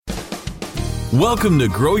Welcome to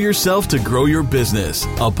Grow Yourself to Grow Your Business,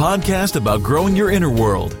 a podcast about growing your inner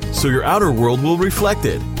world so your outer world will reflect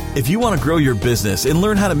it. If you want to grow your business and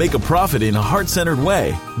learn how to make a profit in a heart-centered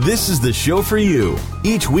way, this is the show for you.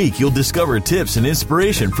 Each week, you'll discover tips and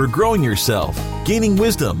inspiration for growing yourself, gaining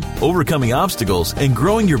wisdom, overcoming obstacles, and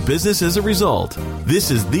growing your business as a result.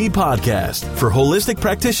 This is the podcast for holistic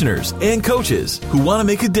practitioners and coaches who want to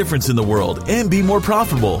make a difference in the world and be more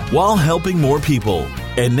profitable while helping more people.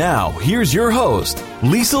 And now, here's your host,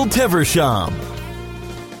 Liesl Teversham.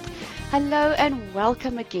 Hello and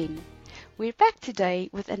welcome again. We're back today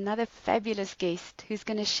with another fabulous guest who's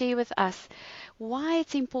going to share with us why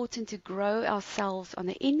it's important to grow ourselves on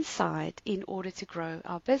the inside in order to grow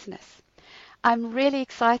our business. I'm really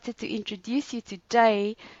excited to introduce you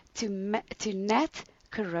today to Nat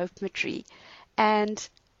Chiropmetry, and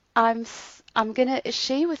I'm going to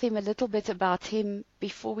share with him a little bit about him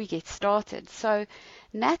before we get started. So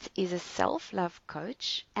Nat is a self-love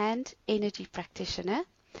coach and energy practitioner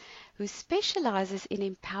who specializes in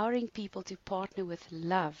empowering people to partner with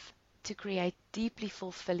love to create deeply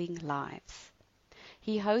fulfilling lives.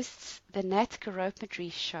 He hosts the Nat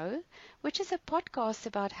Chiropmetry Show, which is a podcast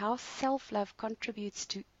about how self-love contributes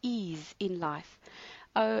to ease in life.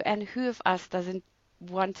 Oh, and who of us doesn't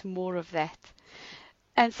want more of that?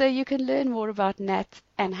 And so you can learn more about Nat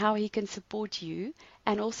and how he can support you,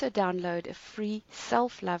 and also download a free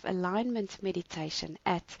self-love alignment meditation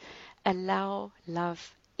at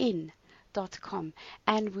allowloveinc.com,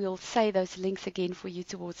 and we'll say those links again for you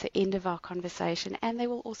towards the end of our conversation, and they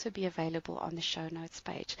will also be available on the show notes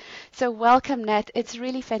page. So welcome, Nat. It's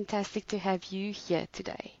really fantastic to have you here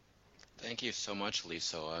today. Thank you so much,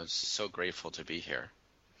 Lisa. I'm so grateful to be here.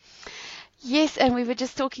 Yes, and we were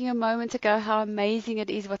just talking a moment ago how amazing it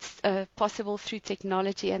is what's possible through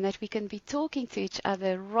technology, and that we can be talking to each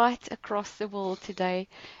other right across the world today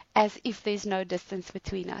as if there's no distance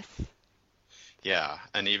between us. Yeah,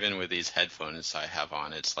 and even with these headphones I have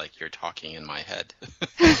on, it's like you're talking in my head.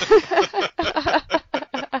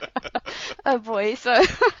 Oh boy, so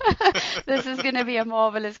this is going to be a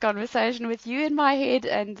marvelous conversation with you in my head,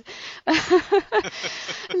 and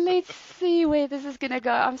let's see where this is going to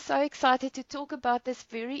go. I'm so excited to talk about this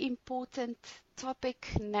very important topic,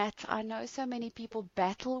 Nat. I know so many people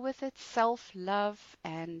battle with it, self-love,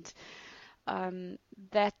 and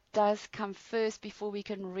that does come first before we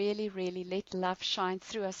can really let love shine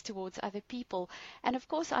through us towards other people. And of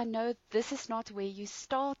course, I know this is not where you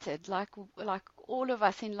started. Like all of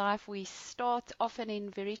us in life, we start often in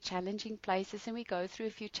very challenging places, and we go through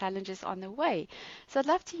a few challenges on the way. So I'd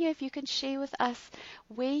love to hear if you can share with us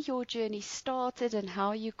where your journey started and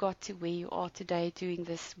how you got to where you are today doing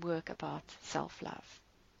this work about self-love.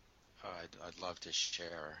 I'd love to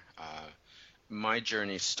share. My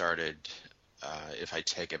journey started, if I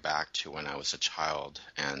take it back to when I was a child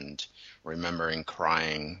and remembering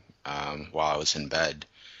crying while I was in bed,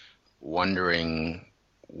 wondering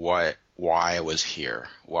why I was here,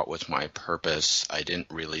 what was my purpose. I didn't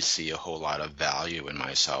really see a whole lot of value in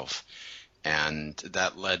myself. And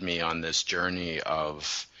that led me on this journey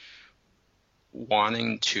of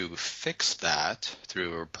wanting to fix that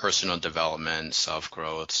through personal development,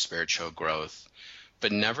 self-growth, spiritual growth,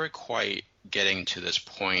 but never quite getting to this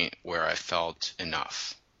point where I felt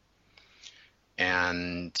enough.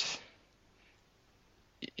 And,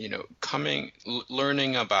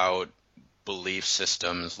 learning about belief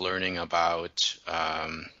systems, learning about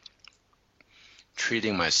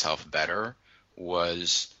treating myself better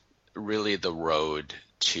was really the road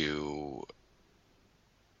to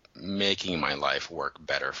making my life work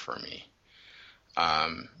better for me.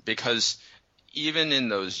 Because even in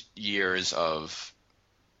those years of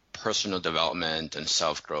personal development and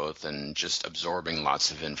self-growth and just absorbing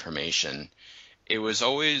lots of information, it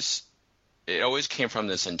always came from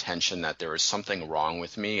this intention that there was something wrong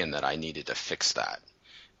with me and that I needed to fix that.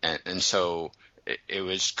 And so it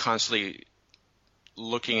was constantly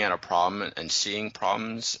looking at a problem and seeing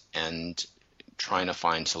problems and trying to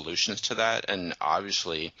find solutions to that. And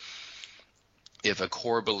obviously, if a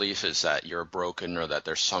core belief is that you're broken or that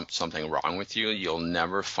there's something wrong with you, you'll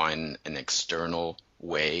never find an external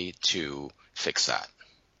way to fix that.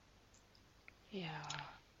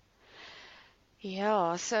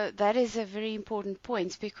 Yeah, so that is a very important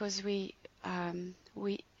point, because when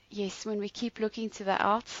we keep looking to the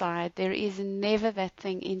outside, there is never that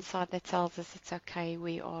thing inside that tells us it's okay.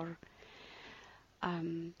 We're all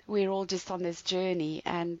just on this journey.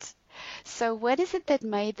 And so what is it that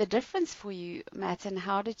made the difference for you, Matt, and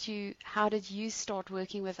how did you start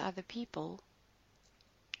working with other people?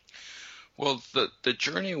 Well, the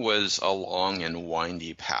journey was a long and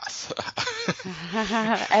windy path.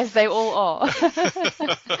 As they all are.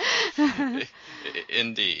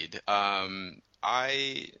 Indeed.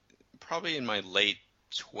 I probably in my late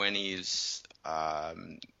 20s,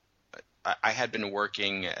 I had been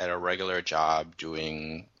working at a regular job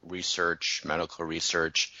doing research, medical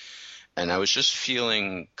research, and I was just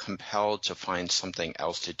feeling compelled to find something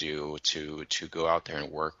else to do, to go out there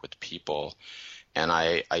and work with people. And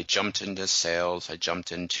I jumped into sales. I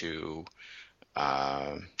jumped into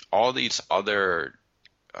uh, all these other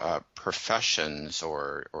professions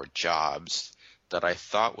or jobs that I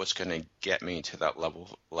thought was going to get me to that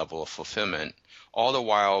level of fulfillment, all the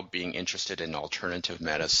while being interested in alternative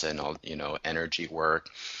medicine, energy work,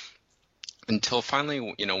 until finally,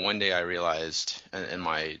 one day I realized, and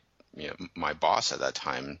my boss at that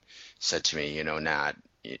time said to me, Nat,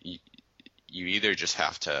 you either just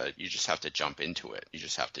have to jump into it. You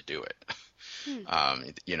just have to do it. Hmm.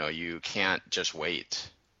 You can't just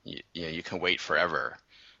wait. You can wait forever.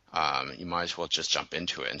 You might as well just jump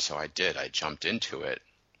into it. And so I did. I jumped into it.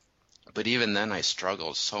 But even then, I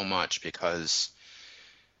struggled so much because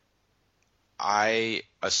I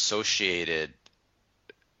associated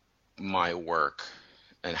my work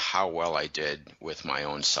and how well I did with my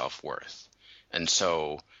own self-worth. And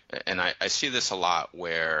so, and I see this a lot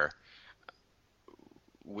where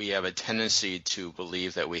we have a tendency to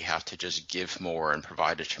believe that we have to just give more and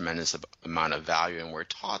provide a tremendous amount of value. And we're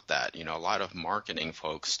taught that, a lot of marketing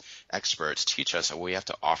folks, experts teach us that we have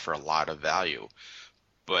to offer a lot of value.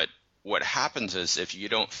 But what happens is if you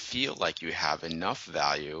don't feel like you have enough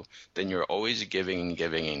value, then you're always giving and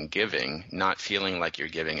giving and giving, not feeling like you're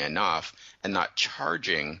giving enough and not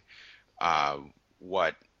charging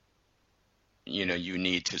what you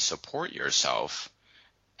need to support yourself,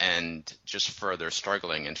 and just further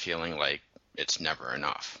struggling and feeling like it's never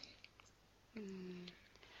enough.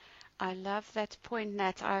 I love that point,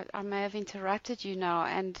 Nat. I may have interrupted you now,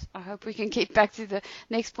 and I hope we can get back to the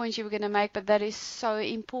next point you were going to make, but that is so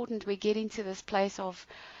important. We get into this place of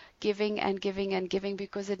giving and giving and giving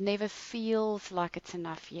because it never feels like it's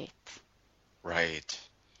enough yet. Right,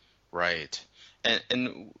 right.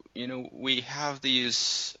 And we have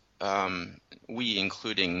these, we,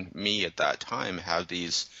 including me at that time, have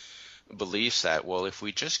these beliefs that, well, if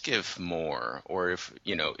we just give more, or if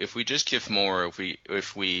we just give more,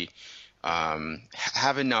 if we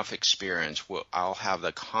have enough experience, I'll have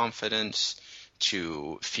the confidence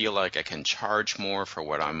to feel like I can charge more for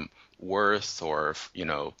what I'm worth, or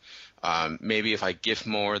maybe if I give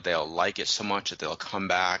more, they'll like it so much that they'll come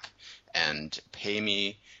back and pay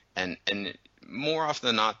me, and more often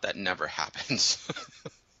than not, that never happens.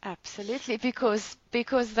 Absolutely, because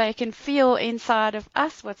they can feel inside of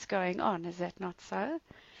us what's going on. Is that not so?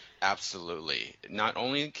 Absolutely. Not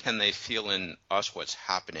only can they feel in us what's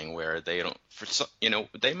happening, where they don't,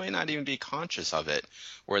 they might not even be conscious of it,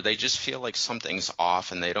 where they just feel like something's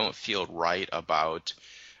off and they don't feel right about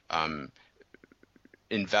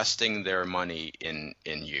investing their money in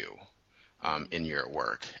you, in your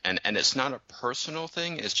work. And it's not a personal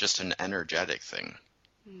thing, it's just an energetic thing.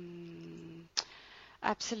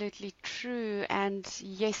 Absolutely true. And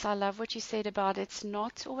yes, I love what you said about it's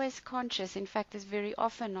not always conscious. In fact, it's very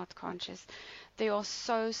often not conscious. There are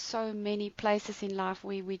so many places in life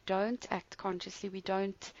where we don't act consciously. We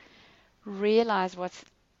don't realize what's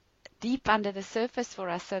deep under the surface for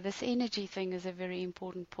us. So this energy thing is a very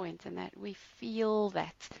important point, and that we feel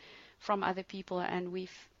that from other people,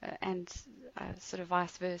 and sort of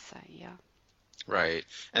vice versa. Yeah. Right.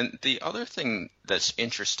 And the other thing that's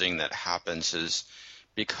interesting that happens is,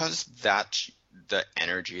 because the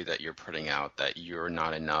energy that you're putting out, that you're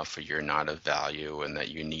not enough or you're not of value and that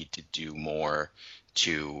you need to do more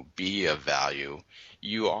to be of value,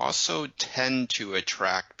 you also tend to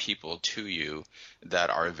attract people to you that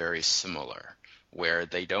are very similar, where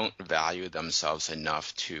they don't value themselves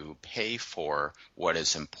enough to pay for what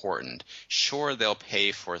is important. Sure, they'll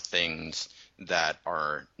pay for things that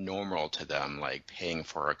are normal to them, like paying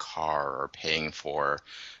for a car or paying for,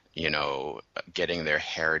 getting their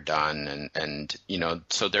hair done, and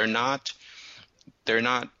so they're not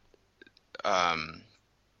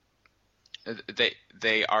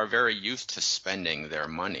they are very used to spending their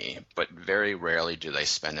money, but very rarely do they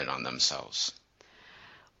spend it on themselves.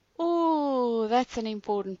 Oh, that's an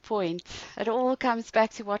important point. It all comes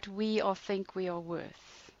back to what we all think we are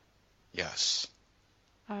worth. Yes.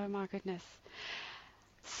 Oh my goodness.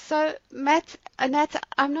 So, Nat,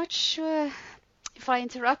 I'm not sure if I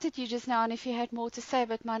interrupted you just now and if you had more to say,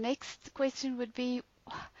 but my next question would be,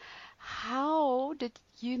 how did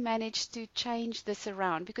you manage to change this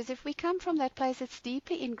around? Because if we come from that place, it's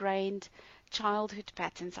deeply ingrained childhood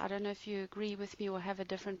patterns. I don't know if you agree with me or have a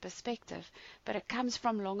different perspective, but it comes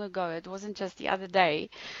from long ago. It wasn't just the other day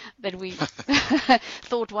that we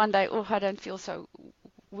thought one day, oh, I don't feel so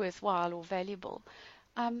worthwhile or valuable.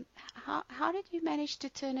 How did you manage to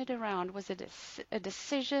turn it around? Was it a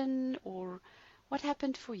decision, or what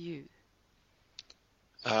happened for you?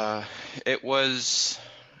 Uh, it was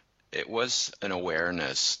an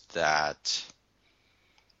awareness that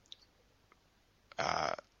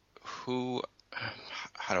uh, who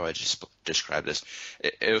how do I just describe this?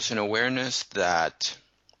 It was an awareness that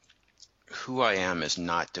who I am is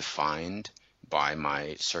not defined by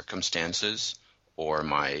my circumstances or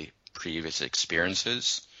my previous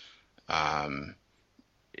experiences. Um,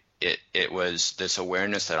 it was this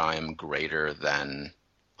awareness that I am greater than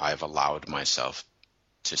I've allowed myself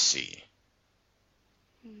to see.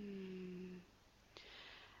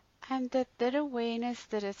 And that awareness,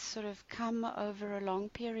 did it sort of come over a long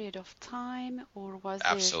period of time, or was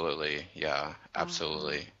there? Absolutely, yeah, Uh-huh.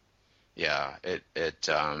 absolutely, yeah. It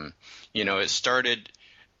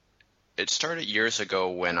started years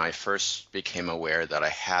ago when I first became aware that I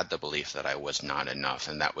had the belief that I was not enough,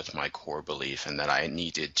 and that was my core belief, and that I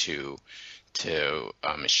needed to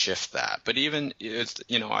shift that. But even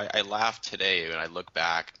I laugh today when I look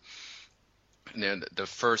back. The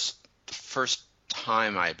first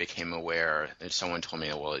time I became aware, if someone told me,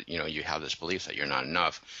 well, you have this belief that you're not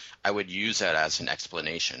enough, I would use that as an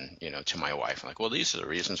explanation, to my wife. I'm like, well, these are the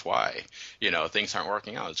reasons why, things aren't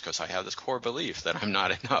working out. It's because I have this core belief that I'm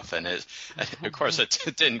not enough. And of course, it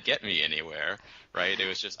didn't get me anywhere, right? It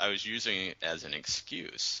was just, I was using it as an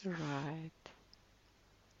excuse. Right.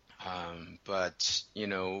 But,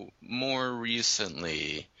 more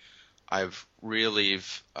recently, I've really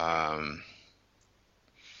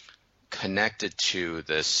connected to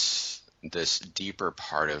this deeper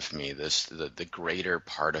part of me, the greater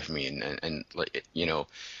part of me, and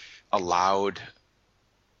allowed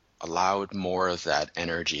more of that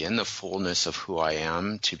energy and the fullness of who I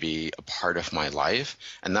am to be a part of my life.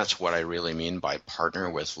 And that's what I really mean by partner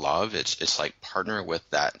with love. It's like partner with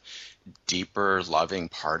that deeper loving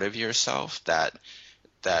part of yourself that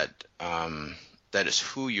that is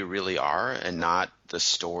who you really are, and not the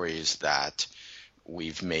stories that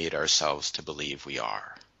we've made ourselves to believe we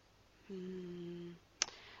are.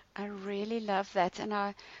 I really love that. And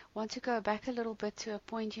I want to go back a little bit to a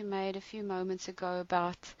point you made a few moments ago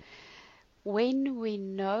about when we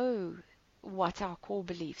know what our core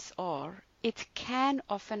beliefs are, it can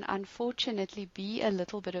often, unfortunately, be a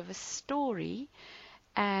little bit of a story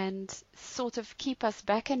and sort of keep us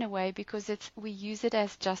back in a way, because we use it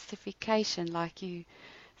as justification, like you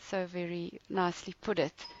so very nicely put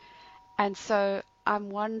it. And so I'm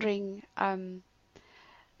wondering, do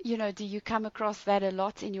you come across that a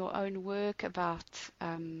lot in your own work about,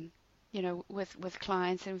 with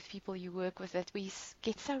clients and with people you work with, that we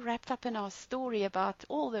get so wrapped up in our story about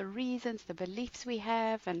all the reasons, the beliefs we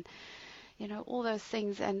have, and, all those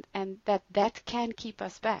things, and that can keep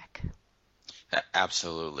us back.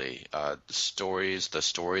 Absolutely. The stories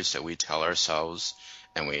that we tell ourselves,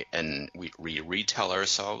 and we retell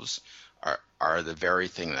ourselves, are the very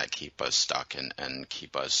thing that keep us stuck and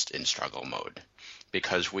keep us in struggle mode,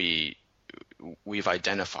 because we've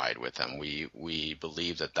identified with them. We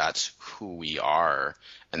believe that that's who we are,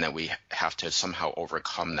 and that we have to somehow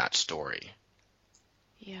overcome that story.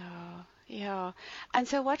 Yeah, yeah. And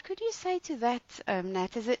so what could you say to that,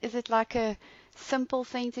 Nat? Is it like a simple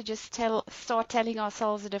thing to just start telling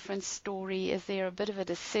ourselves a different story? Is there a bit of a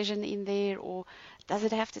decision in there, or does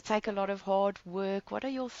it have to take a lot of hard work? What are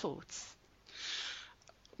your thoughts?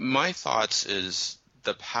 My thoughts is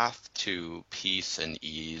the path to peace and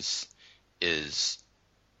ease is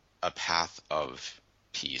a path of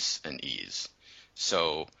peace and ease.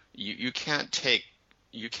 So you can't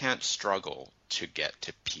struggle to get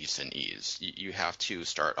to peace and ease. You have to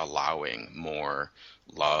start allowing more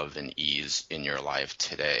love and ease in your life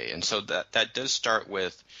today. And so that does start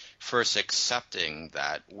with first accepting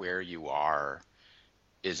that where you are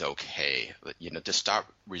is okay. To stop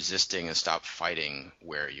resisting and stop fighting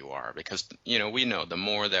where you are, because we know the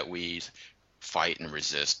more that we fight and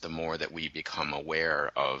resist, the more that we become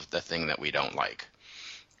aware of the thing that we don't like,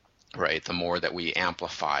 right? The more that we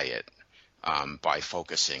amplify it by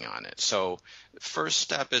focusing on it. So first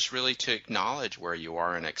step is really to acknowledge where you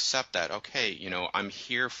are and accept that, okay, I'm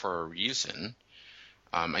here for a reason.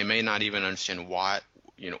 I may not even understand what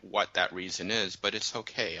that reason is, but it's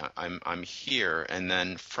okay. I'm here, and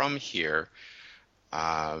then from here,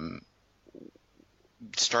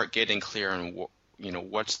 start getting clear on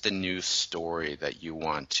what's the new story that you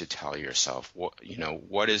want to tell yourself.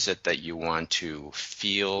 What is it that you want to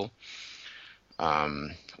feel?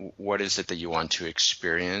 What is it that you want to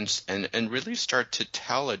experience, and really start to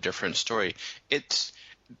tell a different story.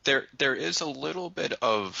 There is a little bit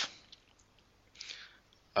of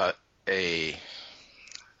a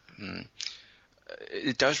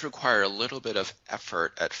it does require a little bit of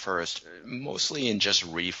effort at first, mostly in just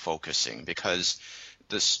refocusing, because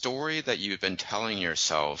the story that you've been telling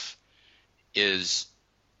yourself is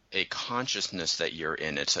a consciousness that you're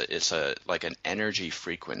in. It's a like an energy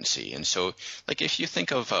frequency. And so, like, if you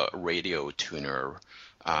think of a radio tuner,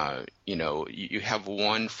 you have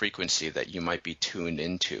one frequency that you might be tuned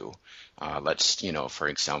into. For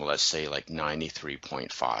example, let's say like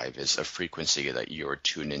 93.5 is a frequency that you're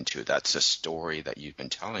tuned into. That's a story that you've been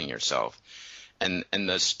telling yourself. And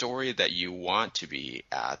the story that you want to be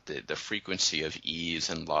at, the frequency of ease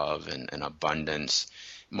and love and abundance,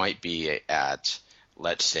 might be at,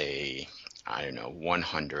 let's say, I don't know,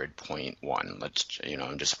 100.1.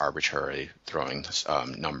 I'm just arbitrarily throwing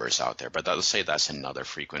numbers out there, but let's say that's another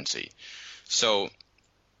frequency. So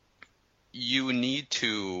you need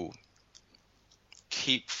to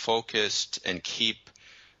keep focused and keep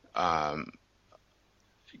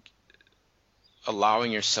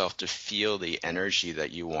allowing yourself to feel the energy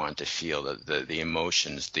that you want to feel, the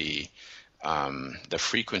emotions, the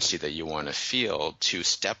frequency that you want to feel, to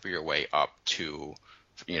step your way up to,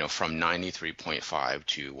 from 93.5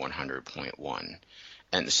 to 100.1.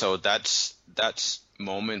 And so that's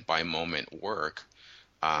moment by moment work.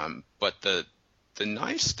 But the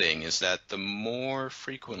nice thing is that the more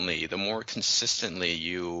frequently, the more consistently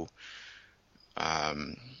you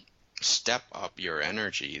step up your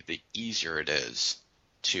energy, the easier it is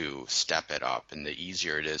to step it up, and the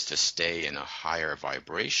easier it is to stay in a higher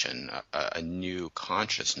vibration, a new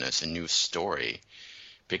consciousness, a new story,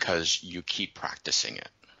 because you keep practicing it.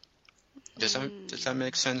 Does that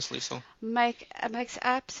make sense, Liesl? It makes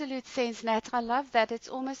absolute sense, Nat. I love that. It's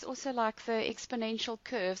almost also like the exponential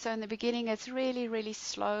curve. So in the beginning, it's really, really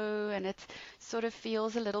slow, and it sort of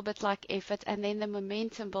feels a little bit like effort. And then the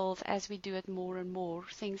momentum builds as we do it more and more.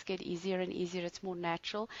 Things get easier and easier. It's more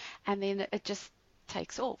natural. And then it just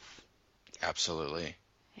takes off. Absolutely.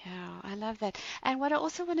 Yeah, I love that. And what I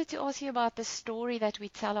also wanted to ask you about the story that we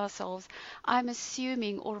tell ourselves, I'm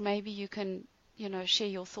assuming, or maybe you can share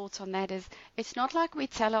your thoughts on that, is it's not like we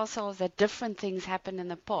tell ourselves that different things happened in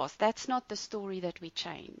the past. That's not the story that we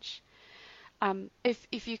change.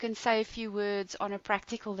 If you can say a few words on a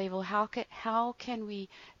practical level, how can we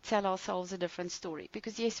tell ourselves a different story?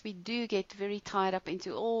 Because yes, we do get very tied up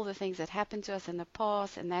into all the things that happened to us in the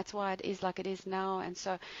past, and that's why it is like it is now. And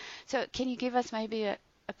so can you give us maybe a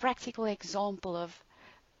practical example of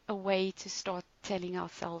a way to start telling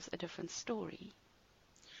ourselves a different story?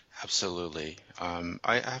 Absolutely.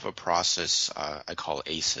 I have a process I call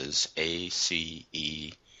ACES,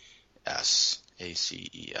 ACES,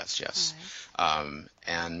 ACES, yes. Right.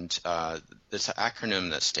 And it's an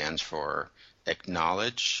acronym that stands for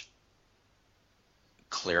Acknowledge,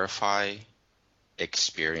 Clarify,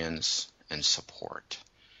 Experience, and Support.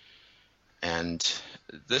 And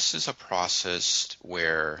this is a process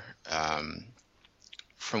where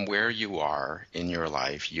from where you are in your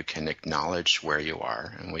life, you can acknowledge where you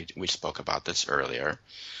are, and we spoke about this earlier.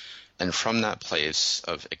 And from that place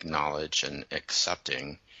of acknowledge and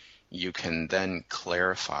accepting, you can then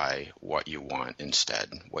clarify what you want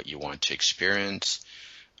instead, what you want to experience,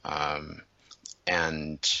 and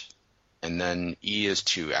then E is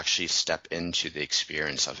to actually step into the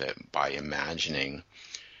experience of it by imagining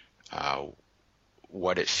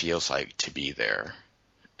what it feels like to be there.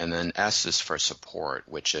 And then S is for support,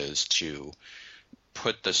 which is to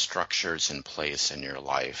put the structures in place in your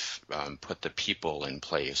life, put the people in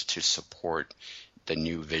place to support the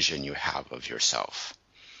new vision you have of yourself.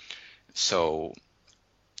 So,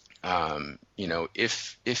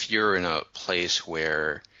 if you're in a place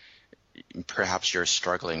where perhaps you're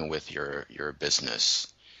struggling with your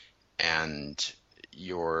business, and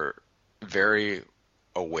you're very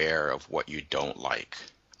aware of what you don't like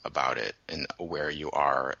about it and where you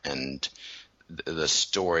are, and the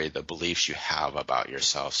story, the beliefs you have about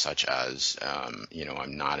yourself, such as,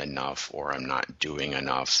 I'm not enough, or I'm not doing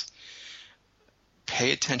enough.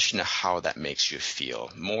 Pay attention to how that makes you feel.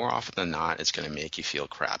 More often than not, it's going to make you feel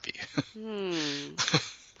crappy.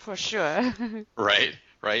 For sure.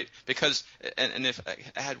 Right? Because, and if I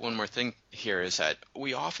add one more thing here, is that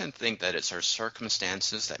we often think that it's our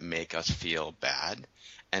circumstances that make us feel bad,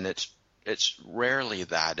 and it's it's rarely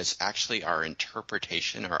that. It's actually our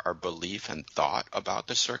interpretation or our belief and thought about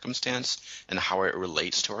the circumstance and how it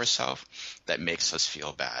relates to ourselves that makes us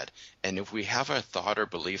feel bad. And if we have a thought or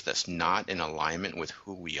belief that's not in alignment with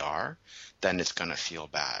who we are, then it's going to feel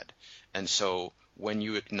bad. And so when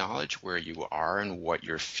you acknowledge where you are and what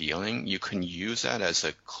you're feeling, you can use that as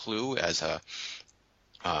a clue, as a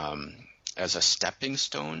stepping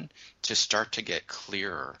stone to start to get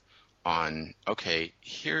clearer on, okay,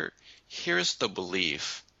 here's the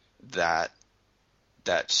belief that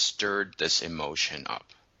stirred this emotion up.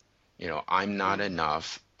 I'm not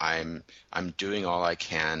enough. I'm doing all I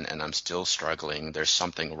can and I'm still struggling. There's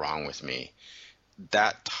something wrong with me.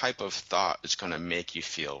 That type of thought is going to make you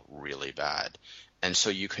feel really bad. And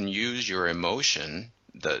so you can use your emotion,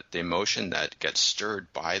 the emotion that gets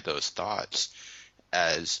stirred by those thoughts,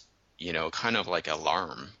 as, kind of like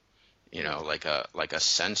alarm, like a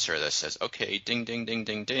sensor that says, okay, ding, ding, ding,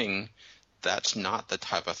 ding, ding. That's not the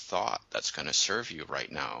type of thought that's going to serve you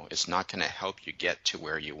right now. It's not going to help you get to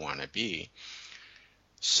where you want to be.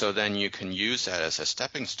 So then you can use that as a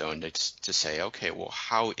stepping stone to say, okay, well,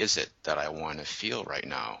 how is it that I want to feel right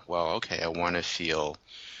now? Well, okay, I want to feel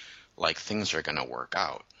like things are going to work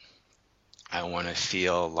out. I want to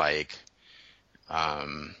feel like,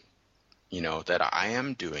 that I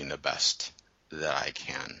am doing the best that I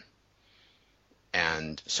can.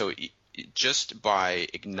 And so just by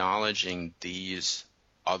acknowledging these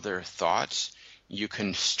other thoughts, you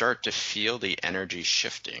can start to feel the energy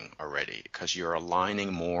shifting already because you're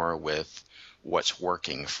aligning more with what's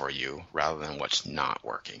working for you rather than what's not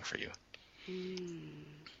working for you.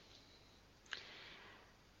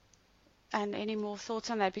 And any more thoughts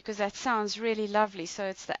on that? Because that sounds really lovely. So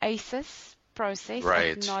it's the ACEs process,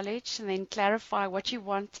 Right. acknowledge, and then clarify what you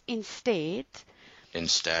want instead.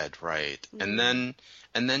 Right. And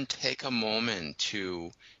then take a moment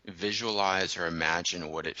to visualize or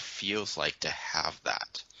imagine what it feels like to have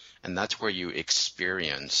that. And that's where you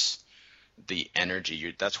experience the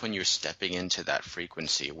energy. That's when you're stepping into that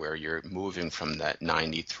frequency where you're moving from that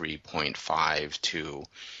 93.5 to,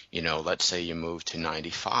 let's say you move to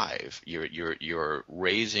 95. You're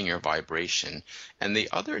raising your vibration. And the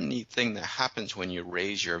other neat thing that happens when you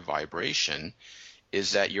raise your vibration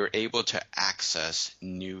is that you're able to access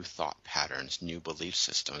new thought patterns, new belief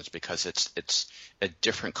systems, because it's a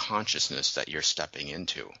different consciousness that you're stepping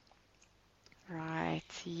into. Right.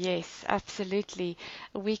 Yes, absolutely.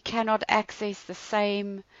 We cannot access the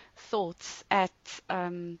same thoughts at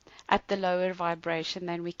the lower vibration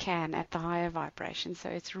than we can at the higher vibration. So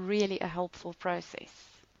it's really a helpful process.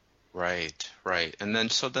 Right. And then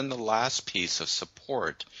the last piece of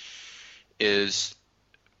support is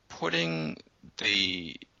putting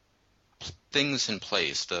the things in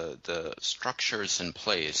place, the structures in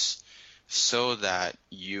place, so that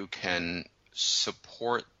you can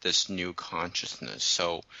support this new consciousness.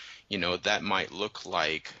 So, that might look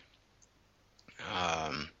like,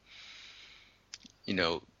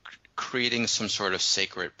 creating some sort of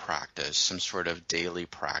sacred practice, some sort of daily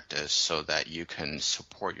practice so that you can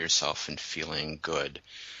support yourself in feeling good.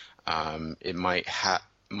 It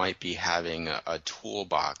might be having a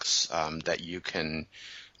toolbox that you can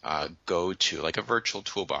go to, like a virtual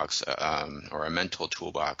toolbox or a mental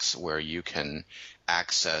toolbox where you can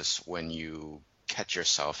access when you catch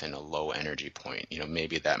yourself in a low energy point.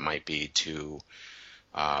 Maybe that might be to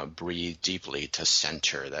breathe deeply to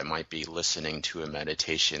center. That might be listening to a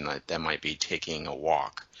meditation. That might be taking a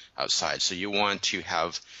walk outside. So you want to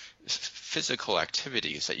have physical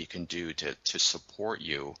activities that you can do to support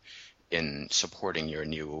you in supporting your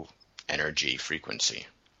new energy frequency.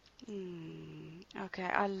 Okay,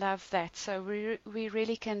 I love that. So we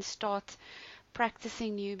really can start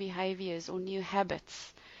practicing new behaviors or new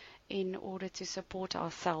habits in order to support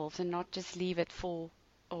ourselves and not just leave it or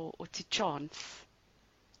to chance.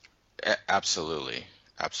 Absolutely.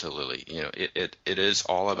 It is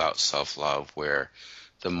all about self-love, where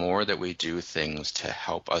the more that we do things to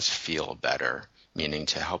help us feel better, meaning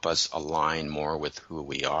to help us align more with who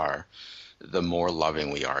we are, the more loving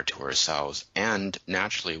we are to ourselves. And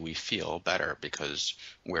naturally we feel better because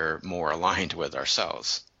we're more aligned with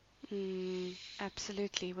ourselves.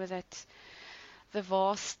 Absolutely. With that, the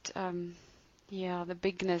vast, the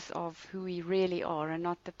bigness of who we really are and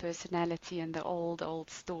not the personality and the old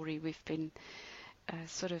story we've been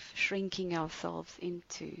sort of shrinking ourselves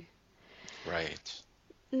into. Right.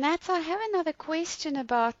 Nat, I have another question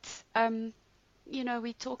about,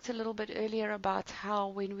 we talked a little bit earlier about how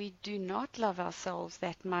when we do not love ourselves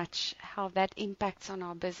that much, how that impacts on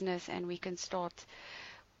our business, and we can start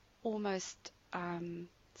almost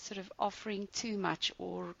sort of offering too much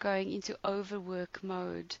or going into overwork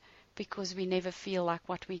mode because we never feel like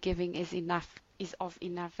what we're giving is of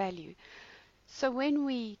enough value. So when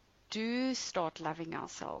we do start loving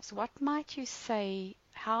ourselves, what might you say,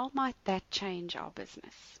 how might that change our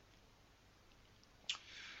business?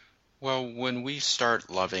 Well, when we start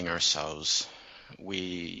loving ourselves,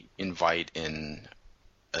 we invite in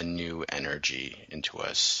a new energy into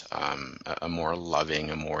us, a more loving,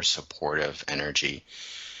 a more supportive energy,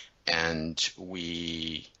 and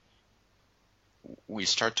we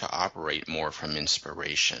start to operate more from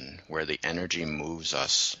inspiration, where the energy moves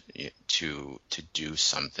us to do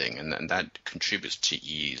something, and then that contributes to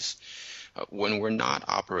ease. When we're not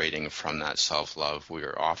operating from that self-love,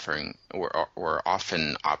 we're often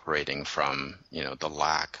operating from the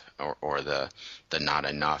lack or the not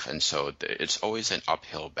enough, and so it's always an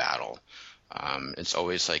uphill battle. It's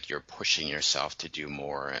always like you're pushing yourself to do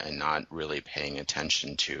more and not really paying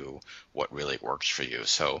attention to what really works for you.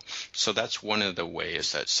 So that's one of the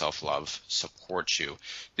ways that self-love supports you.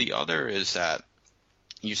 The other is that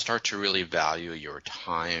you start to really value your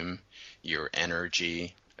time, your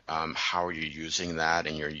energy, how are you using that,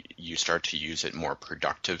 and you start to use it more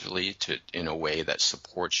productively in a way that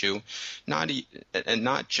supports you, not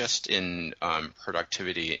just in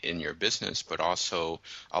productivity in your business, but also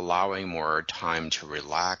allowing more time to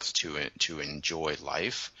relax, to enjoy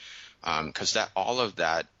life, because all of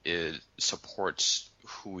that supports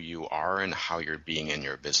who you are and how you're being in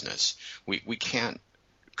your business. We can't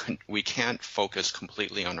focus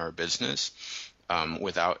completely on our business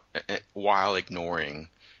while ignoring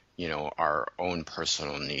our own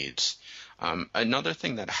personal needs. Another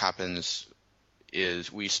thing that happens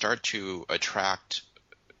is we start to attract,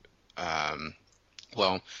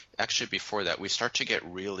 actually before that, we start to get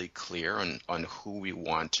really clear on who we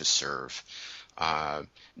want to serve.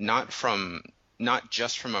 Not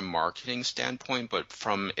just from a marketing standpoint, but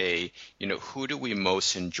from who do we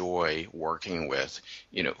most enjoy working with?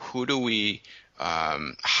 How do we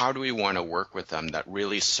want to work with them that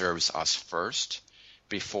really serves us first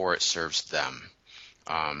before it serves them,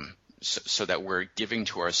 so that we're giving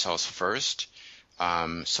to ourselves first,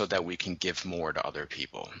 so that we can give more to other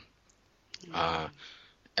people.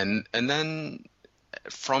 And then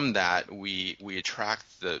from that, we attract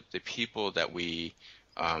the people that we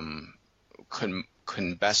can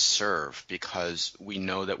best serve, because we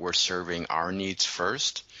know that we're serving our needs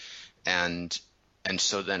first, and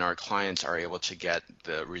so then our clients are able to get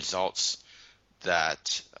the results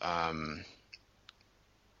that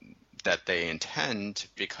they intend,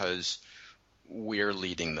 because we're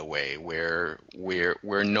leading the way. We're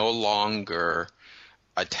no longer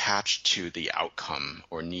attached to the outcome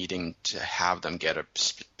or needing to have them get a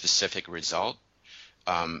specific result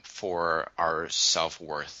for our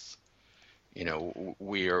self-worth.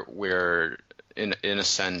 We're in a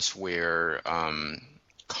sense, we're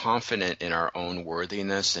confident in our own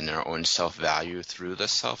worthiness and our own self-value through the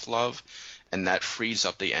self-love, and that frees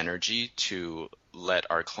up the energy to let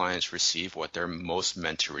our clients receive what they're most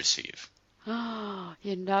meant to receive. Oh,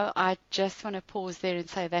 I just want to pause there and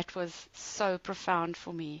say that was so profound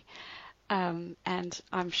for me. And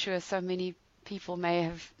I'm sure so many people may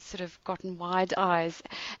have sort of gotten wide eyes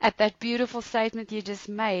at that beautiful statement you just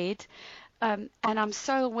made. And I'm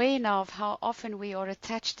so aware now of how often we are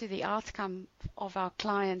attached to the outcome of our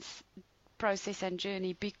clients' process and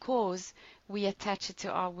journey, because we attach it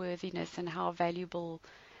to our worthiness and how valuable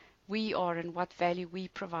we are and what value we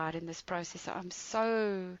provide in this process. So I'm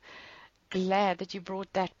so glad that you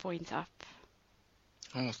brought that point up.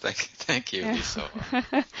 Oh, thank you, Lisa.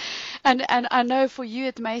 And I know for you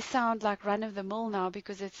it may sound like run of the mill now,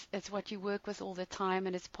 because it's what you work with all the time,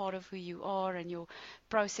 and it's part of who you are and your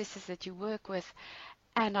processes that you work with.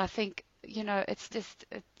 And I think it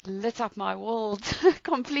lit up my world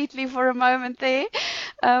completely for a moment there.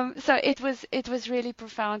 So it was really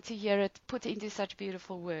profound to hear it put into such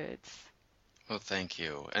beautiful words. Well, thank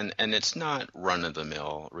you. And it's not run of the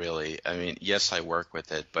mill, really. I mean, yes, I work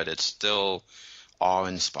with it, but it's still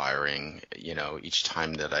awe-inspiring, each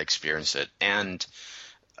time that I experience it. And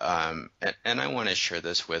I want to share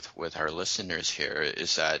this with our listeners here,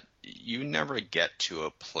 is that you never get to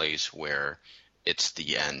a place where it's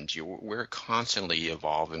the end. We're constantly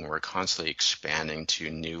evolving. We're constantly expanding to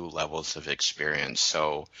new levels of experience.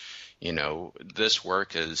 So, this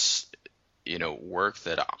work is, work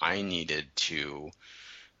that I needed to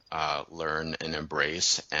learn and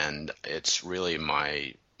embrace, and it's really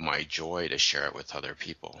my joy to share it with other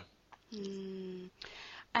people.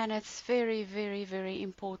 And it's very, very, very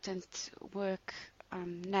important work,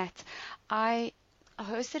 Nat. I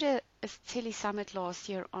hosted a Tele Summit last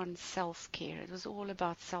year on self-care. It was all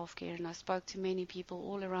about self-care, and I spoke to many people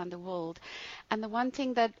all around the world. And the one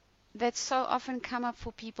thing that that so often come up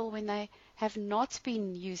for people when they have not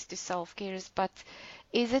been used to self-care is, but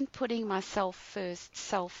isn't putting myself first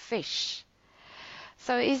selfish?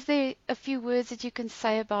 So is there a few words that you can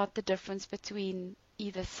say about the difference between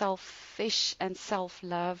either selfish and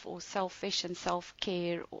self-love, or selfish and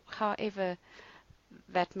self-care, or however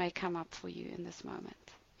that may come up for you in this moment?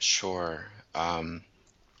 Sure.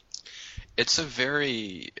 It's a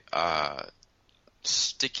very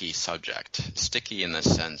sticky subject, sticky in the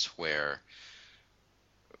sense where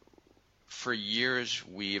for years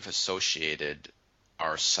we've associated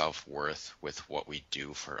our self-worth with what we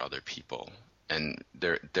do for other people. And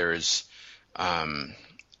there's, in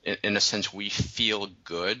a sense, we feel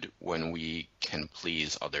good when we can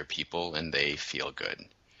please other people and they feel good.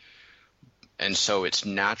 And so it's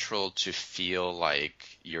natural to feel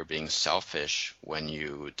like you're being selfish when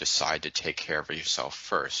you decide to take care of yourself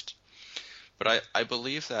first. But I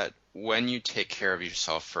believe that when you take care of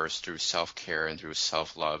yourself first through self-care and through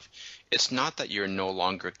self-love, it's not that you're no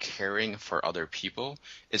longer caring for other people.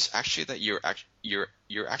 It's actually that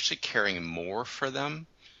you're actually caring more for them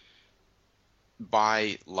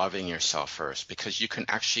by loving yourself first, because you can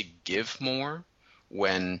actually give more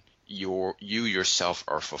when you yourself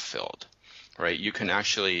are fulfilled, right? You can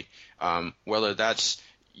actually, whether that's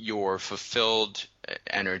you're fulfilled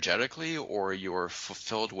energetically or you're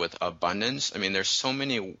fulfilled with abundance. I mean, there's so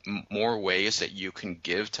many more ways that you can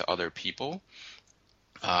give to other people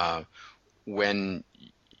when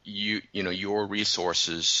your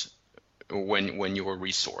resources, when you're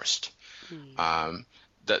resourced.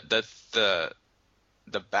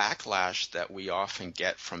 The backlash that we often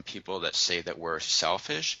get from people that say that we're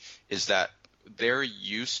selfish is that they're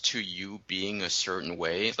used to you being a certain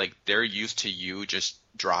way. Like, they're used to you just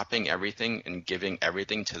dropping everything and giving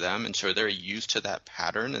everything to them. And so they're used to that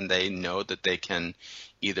pattern, and they know that they can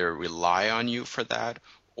either rely on you for that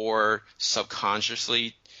or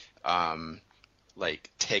subconsciously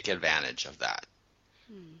take advantage of that.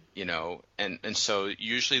 And so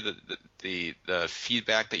usually the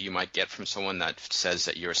feedback that you might get from someone that says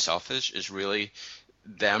that you're selfish is really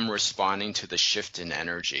them responding to the shift in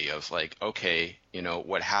energy of like, okay,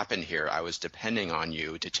 what happened here? I was depending on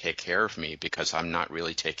you to take care of me because I'm not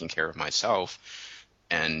really taking care of myself.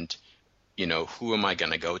 And, who am I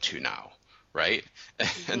going to go to now? Right.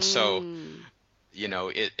 And so,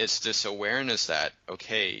 it's this awareness that,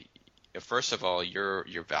 okay, first of all, your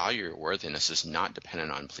value, your worthiness is not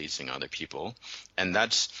dependent on pleasing other people. And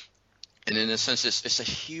in a sense, it's a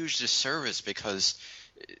huge disservice, because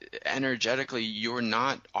energetically you're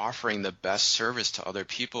not offering the best service to other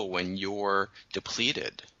people when you're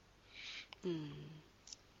depleted.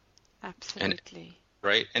 Absolutely.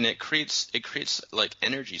 Right? And it creates like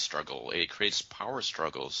energy struggle. It creates power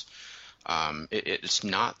struggles. It's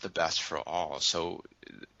not the best for all. So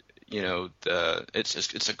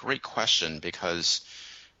it's a great question, because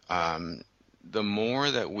the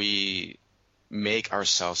more that we make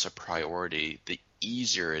ourselves a priority, the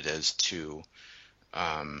easier it is to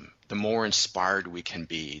the more inspired we can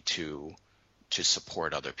be to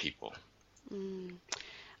support other people.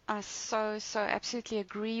 I so absolutely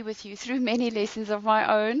agree with you, through many lessons of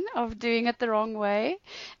my own of doing it the wrong way,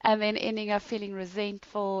 and then ending up feeling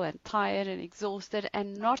resentful and tired and exhausted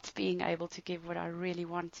and not being able to give what I really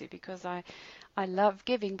want to, because I love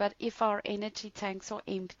giving, but if our energy tanks are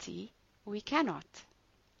empty, we cannot.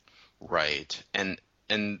 Right. And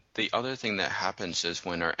the other thing that happens is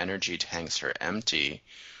when our energy tanks are empty,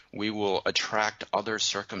 we will attract other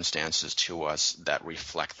circumstances to us that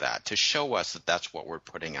reflect that, to show us that that's what we're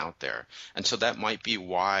putting out there. And so that might be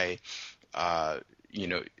why,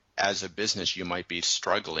 as a business, you might be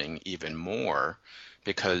struggling even more,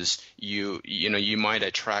 because you might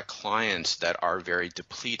attract clients that are very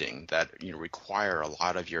depleting, that require a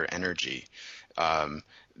lot of your energy.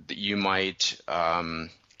 You might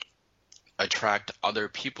attract other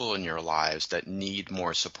people in your lives that need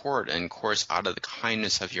more support, and of course, out of the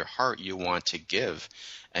kindness of your heart, you want to give,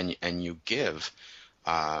 and you give,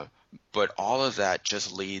 but all of that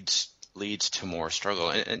just leads to more struggle.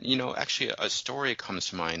 And actually, a story comes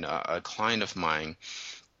to mind. A client of mine,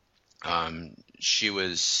 she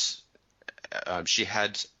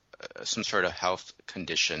had some sort of health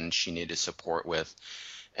condition she needed support with,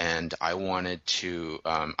 and I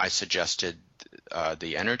suggested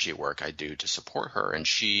the energy work I do to support her, and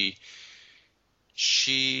she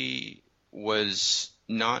was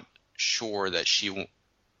not sure that she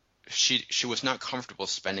was not comfortable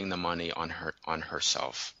spending the money on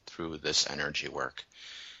herself through this energy work,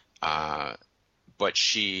 but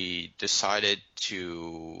she decided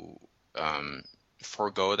to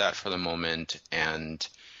forego that for the moment and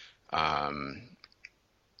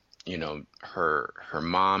her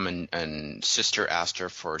mom and sister asked her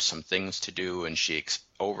for some things to do, and she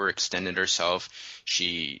overextended herself.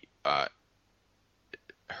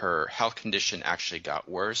 Her health condition actually got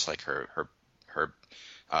worse, like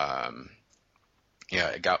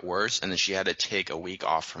it got worse, and then she had to take a week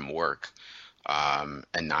off from work and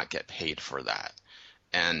not get paid for that.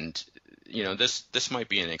 And this might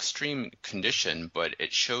be an extreme condition, but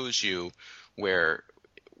it shows you where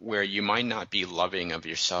you might not be loving of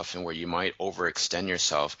yourself and where you might overextend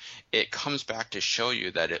yourself. It comes back to show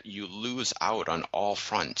you that you lose out on all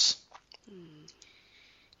fronts.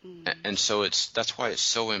 And so that's why it's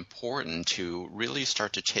so important to really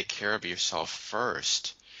start to take care of yourself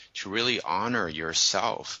first, to really honor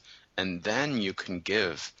yourself, and then you can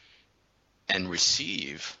give and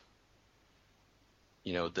receive,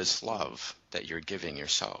 this love that you're giving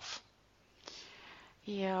yourself.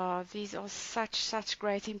 Yeah, these are such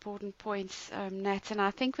great important points, Nat, and I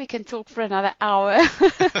think we can talk for another hour.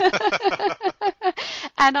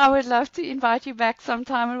 And I would love to invite you back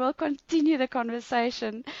sometime and we'll continue the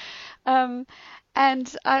conversation.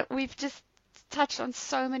 We've just touched on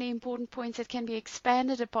so many important points that can be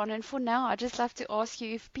expanded upon. And for now, I'd just love to ask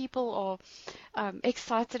you, if people are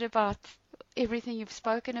excited about everything you've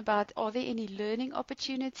spoken about, are there any learning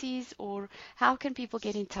opportunities, or how can people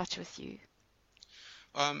get in touch with you?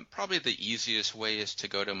 Probably the easiest way is to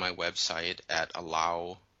go to my website at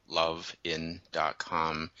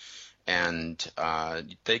allowlovein.com, and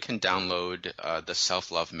they can download the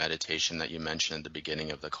self-love meditation that you mentioned at the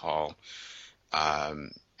beginning of the call.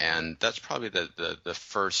 And that's probably the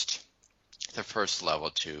first level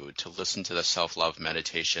to listen to the self-love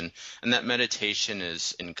meditation. And that meditation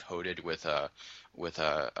is encoded with an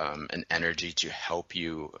energy to help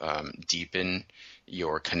you deepen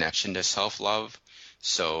your connection to self-love.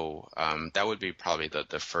 So that would be probably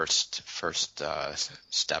the first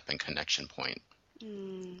step and connection point.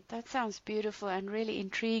 That sounds beautiful and really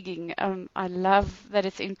intriguing. I love that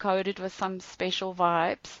it's encoded with some special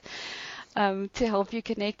vibes to help you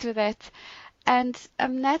connect with that. And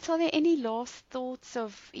Nat, are there any last thoughts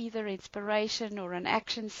of either inspiration or an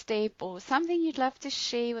action step or something you'd love to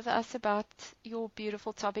share with us about your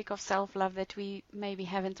beautiful topic of self-love that we maybe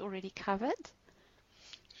haven't already covered?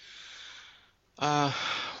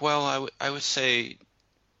 Well, I would say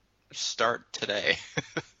start today.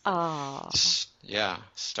 Yeah,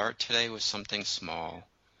 start today with something small,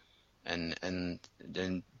 and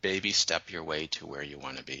then baby step your way to where you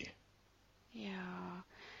want to be. Yeah.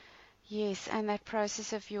 Yes, and that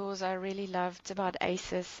process of yours I really loved about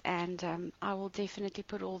ACEs, and I will definitely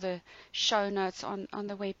put all the show notes on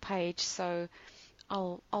the web page, so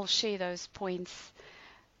I'll share those points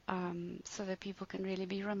so that people can really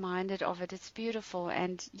be reminded of it. It's beautiful,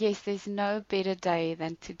 and yes, there's no better day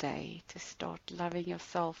than today to start loving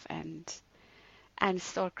yourself and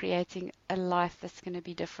start creating a life that's going to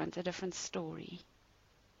be different, a different story.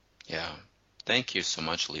 Yeah. Thank you so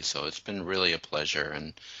much, Lisa. It's been really a pleasure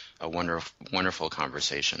and a wonderful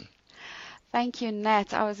conversation. Thank you,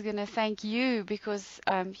 Nat. I was going to thank you because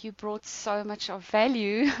you brought so much of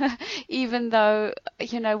value, even though,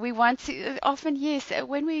 we want to often, yes,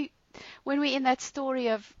 when we're in that story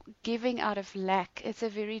of giving out of lack, it's a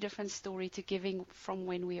very different story to giving from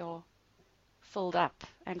when we are filled up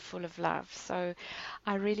and full of love. So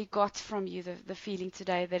I really got from you the feeling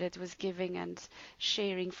today that it was giving and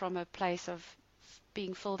sharing from a place of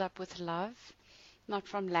being filled up with love, not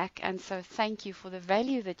from lack. And so thank you for the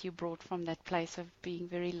value that you brought from that place of being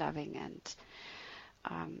very loving. And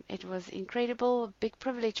it was incredible, big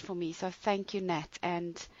privilege for me. So thank you, Nat.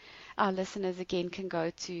 And our listeners again can go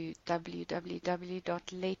to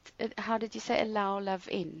how did you say, Allow Love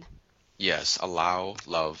In? Yes,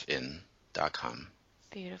 allowlovein.com.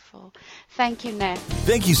 Beautiful. Thank you, Nat.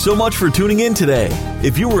 Thank you so much for tuning in today.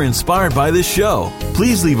 If you were inspired by this show,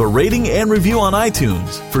 please leave a rating and review on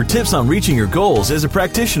iTunes. For tips on reaching your goals as a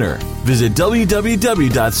practitioner, visit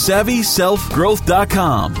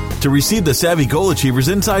www.savvyselfgrowth.com to receive the Savvy Goal Achievers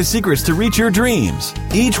Inside Secrets to reach your dreams.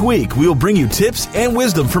 Each week, we will bring you tips and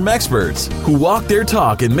wisdom from experts who walk their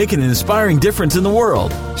talk and make an inspiring difference in the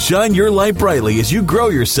world. Shine your light brightly as you grow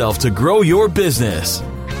yourself to grow your business.